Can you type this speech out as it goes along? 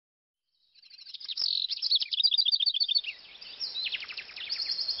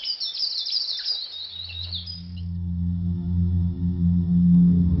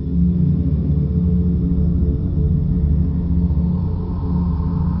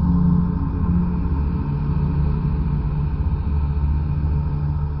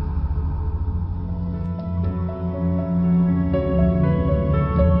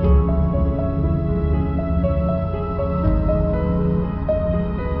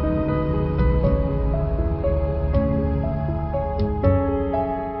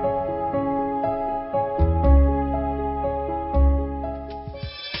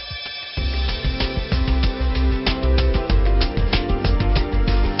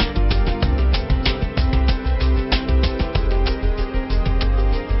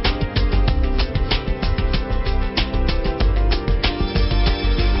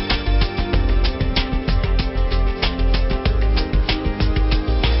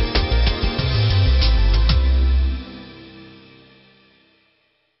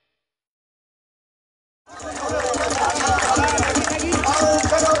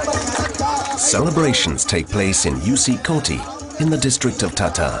Celebrations take place in UC Koti in the district of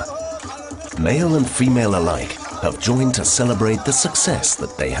Tata. Male and female alike have joined to celebrate the success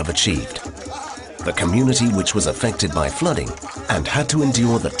that they have achieved. The community which was affected by flooding and had to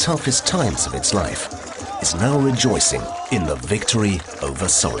endure the toughest times of its life is now rejoicing in the victory over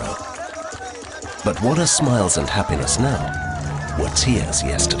sorrow. But what are smiles and happiness now were tears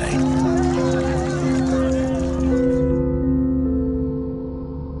yesterday.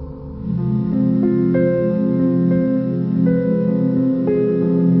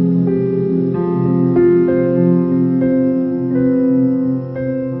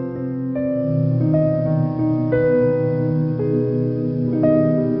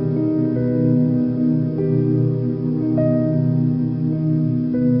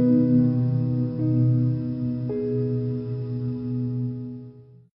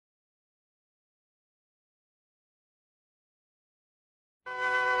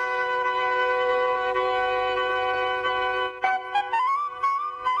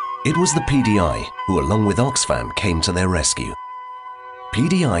 It was the PDI who, along with Oxfam, came to their rescue.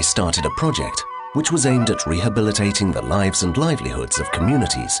 PDI started a project which was aimed at rehabilitating the lives and livelihoods of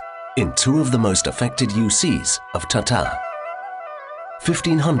communities in two of the most affected UCs of Tata.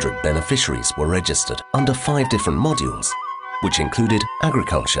 1,500 beneficiaries were registered under 5 different modules, which included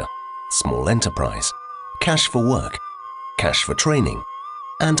agriculture, small enterprise, cash for work, cash for training,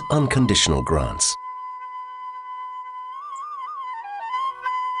 and unconditional grants.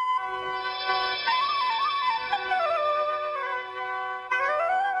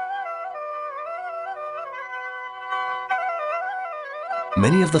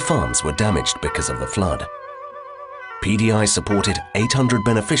 Many of the farms were damaged because of the flood. PDI supported 800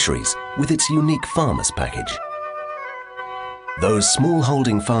 beneficiaries with its unique farmers package. Those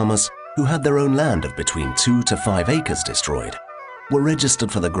smallholding farmers who had their own land of between 2 to 5 acres destroyed were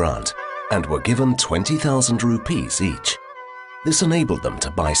registered for the grant and were given 20,000 rupees each. This enabled them to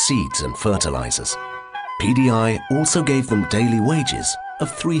buy seeds and fertilizers. PDI also gave them daily wages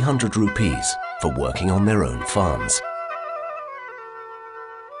of 300 rupees for working on their own farms.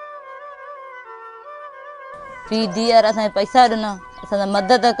 PDI असां पैसा ॾिनो, असां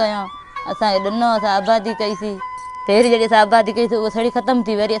मदद कयो, असां ॾिनो, असां आबादी कईसीं। पहिरीं जॾहिं असां आबादी कईसीं उहा सड़ी ख़तम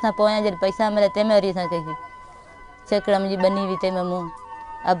थी, वरी असां पोयां जॾहिं पैसा मिलिया तंहिंमें वरी असां कईसीं। छेकड़ा मुंहिंजी बनी हुई तंहिंमें मूं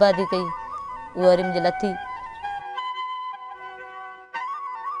आबादी कई, उहा वरी मुंहिंजी लथी।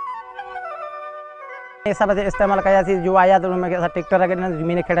 सब इस्तेमाल कयासीं जो आया तो उनमें असां ट्रैक्टर के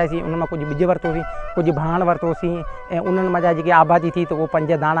ज़मीन खेड़ासीं, उनमें कुछ बिज वरतोसीं, कुछ भाण वरतोसीं ऐं उन्हनि मज़ा जी आबादी थी तो वो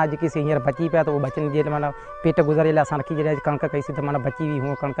 5 दाना जी हींअर बची पिया तो वो बचन जे माना पेट गुज़ारे लाइ असां रखी छॾियासीं। कणक कईसीं तो माना बची हुई,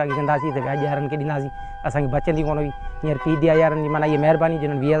 हूअं कणक खे कंदासीं तो ॿिया ॾियारनि खे ॾींदासीं, असांखे बचंदी कोन हुई। हींअर PDI वारनि जी माना इहा महिरबानी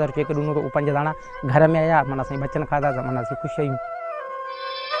जिन्हनि 20,000 चेक ॾिनो तो वो 5 दाना घर में आया, माना असां बचन खाधा त माना असीं ख़ुशि आहियूं।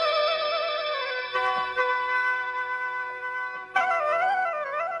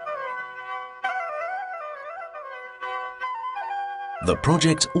 The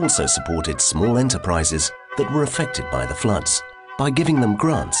project also supported small enterprises that were affected by the floods by giving them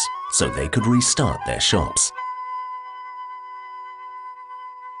grants so they could restart their shops.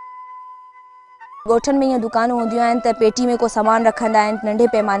 Gothan में ईअं दुकानूं हूंदियूं आहिनि त पेटी में को सामान रखंदा आहिनि नंढे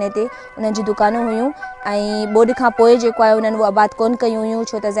पैमाने ते, उन्हनि जी दुकानूं हुयूं ऐं ॿोॾि खां पोइ जेको आहे उन्हनि उहो आबाद कोन कयूं हुयूं,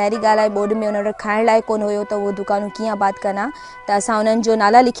 छो त ज़ाहिरी ॻाल्हि आहे ॿोॾि में उन्हनि खाइण लाइ कोन हुयो त उहो दुकानूं कीअं आबाद कनि। त असां उन्हनि जो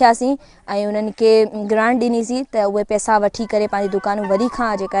नाला लिखियासीं ऐं उन्हनि खे ग्रांट ॾिनीसीं त उहे पैसा वठी करे पंहिंजी दुकानूं वरी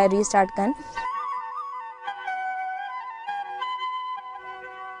खां जेका आहे रीस्टार्ट कनि।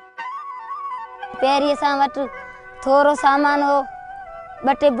 पहिरीं असां वटि थोरो सामान हो,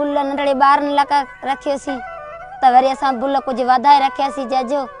 2 बुल नंढड़े ॿारनि लाइ रखियोसीं त वरी असां बुल कुझु वधाए रखियासीं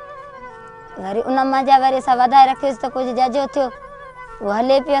जजो, वरी उन मज़ा वरी असां वधाए रखियोसीं त कुझु जजो थियो, उहो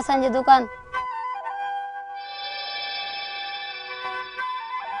हले पियो असांजी दुकान।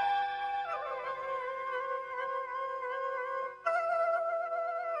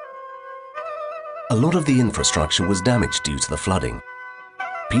 A lot of the infrastructure was damaged due to the flooding.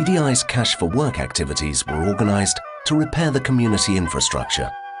 PDI's cash for work activities were organized to repair the community infrastructure,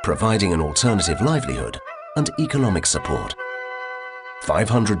 providing an alternative livelihood and economic support.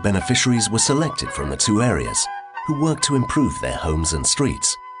 500 beneficiaries were selected from the 2 areas who worked to improve their homes and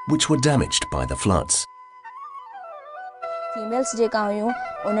streets, which were damaged by the floods. Females जेका हुयूं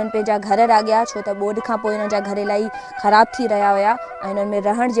उन्हनि पंहिंजा घर राॻिया, छो त ॿोॾि खां पोइ उन्हनि जा घर इलाही ख़राब थी रहिया हुया ऐं उन्हनि में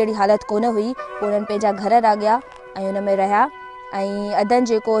रहण जहिड़ी हालत कोन हुई, पोइ उन्हनि पंहिंजा घर राॻिया ऐं उन में रहिया ऐं अदन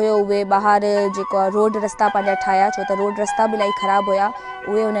जेको हुयो उहे ॿाहिरि जेको आहे रोड रस्ता पंहिंजा ठाहिया, छो त रोड रस्ता बि इलाही ख़राबु हुया,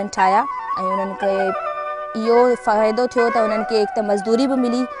 उहे उन्हनि ठाहिया ऐं उन्हनि खे इहो फ़ाइदो थियो त उन्हनि खे हिकु त मज़दूरी बि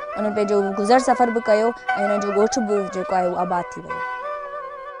मिली, उन्हनि पंहिंजो गुज़र सफ़र बि कयो ऐं उन्हनि जो ॻोठ बि जेको आहे उहो आबाद थी वियो।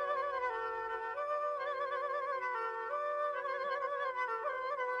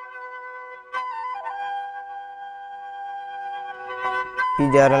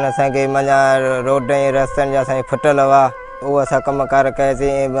 टीचरनि असांखे माना रोड ऐं रस्तनि जा असांखे फुटल हुआ उहो असां कमकार कयासीं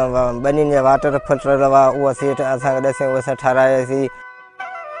ऐं ॿनियुनि जा वाटर फुटल हुआ उहो असांखे ॾसें उहो असां ठारायासीं.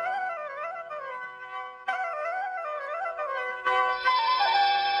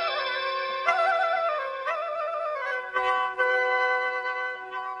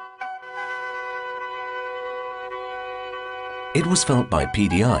 It was felt by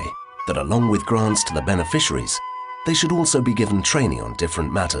PDI that along with grants to the beneficiaries, they should also be given training on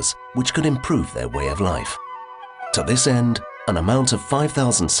different matters which could improve their way of life. To this end, an amount of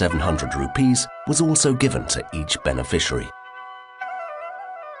 5,700 rupees was also given to each beneficiary.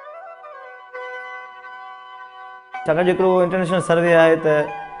 छाकाणि जेको international सर्वे आहे त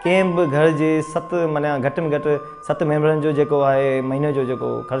कंहिं बि घर जे 7 माना घटि में घटि 7 मेंबरनि जो जेको आहे महीने जो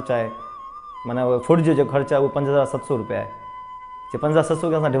जेको ख़र्चु आहे माना फूड जो जेको ख़र्चु आहे उहो 5,700 रुपया आहे. 5,700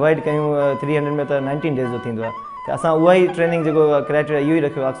 खे असां डिवाइड कयूं 300 में त 19 डेज़ जो थींदो आहे. त असां उहा ई ट्रेनिंग जेको क्राइटेरिया इहो ई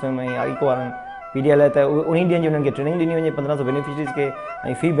रखियो ऑक्सफैम ऐं इको वारनि PDI लाइ त उन ॾींहंनि जी उन्हनि खे ट्रेनिंग ॾिनी वञे 1500 बेनिफिशरीज़ खे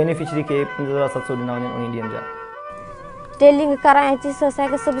ऐं फी बेनिफिशरी खे 5,700 ॾिना वञनि उन ॾींहंनि जा. टेलिंग कराइण अची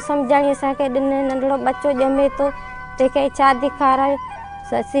असांखे सभु सम्झाणी असांखे ॾिने नंढड़ो बचो ॼमे थो तंहिंखे छा ॾेखारायो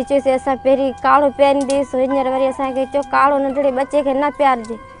असीं चयोसीं असां पहिरीं काढ़ो पीअंदीसीं हींअर वरी असांखे चयो काढ़ो नंढड़े बचे खे न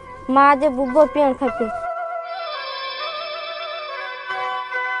पीआरिजे मां जो बुबो पीअणु खपे.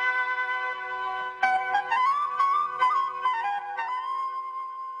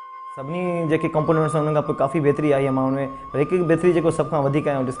 सभिनी जेके कंपोनेंट्स आहिनि उन खां पोइ काफ़ी बहितरी आई आहे माण्हुनि में पर हिकु बहितरी जेको सभ खां वधीक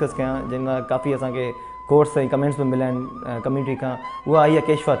आहे डिस्कस कयां जिन खां काफ़ी असांखे कोर्स ऐं कमेंट्स बि मिलिया आहिनि कम्यूनिटी खां उहा आई आहे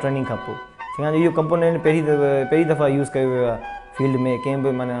केशवा ट्रेनिंग खां पोइ. छाकाणि इहो कंपोनेंट पहिरीं दफ़ा यूज़ कयो वियो आहे फील्ड में कंहिं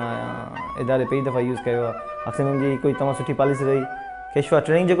बि माना इदारे पहिरीं दफ़ा यूज़ कयो आहे. ऑक्सीजन जी कोई तमामु सुठी पॉलिसी रही. केशवा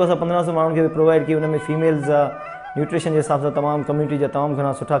ट्रेनिंग जेको असां 1500 माण्हुनि खे प्रोवाइड कई उन में फीमेल्स जा न्यूट्रिशन जे हिसाब सां तमामु कम्यूनिटी जा तमामु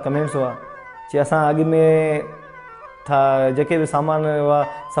घणा सुठा कमेंट्स हुआ. चई असां अॻु में जेके बि सामान हुआ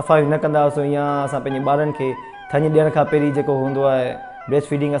सफ़ाई न कंदा हुआसीं या असां पंहिंजे ॿारनि खे थञ ॾियण खां पहिरीं जेको हूंदो आहे ब्रेस्ट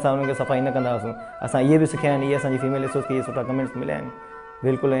फीडिंग असां उन्हनि खे सफ़ाई न कंदा हुआसीं. असां इहे बि सिखिया आहिनि. इहे असांजी फीमेल रिसोर्स खे इहे सुठा कमेंट्स मिलिया आहिनि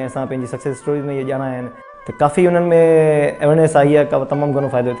बिल्कुलु. ऐं असां पंहिंजी सक्सेस स्टोरीज़ में इहे ॼाणा आहिनि त काफ़ी उन्हनि में अवेयरनेस आई आहे. तमामु घणो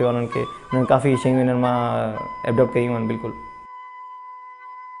फ़ाइदो थियो आहे उन्हनि खे. उन्हनि काफ़ी शयूं इन्हनि मां एडॉप्ट कयूं आहिनि बिल्कुलु.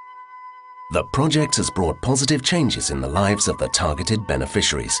 The project has brought positive changes in the lives of the targeted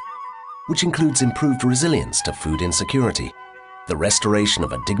beneficiaries, which includes improved resilience to food insecurity, the restoration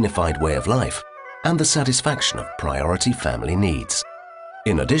of a dignified way of life, and the satisfaction of priority family needs.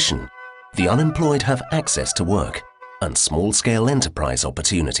 In addition, the unemployed have access to work and small-scale enterprise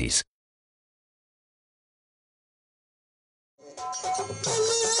opportunities.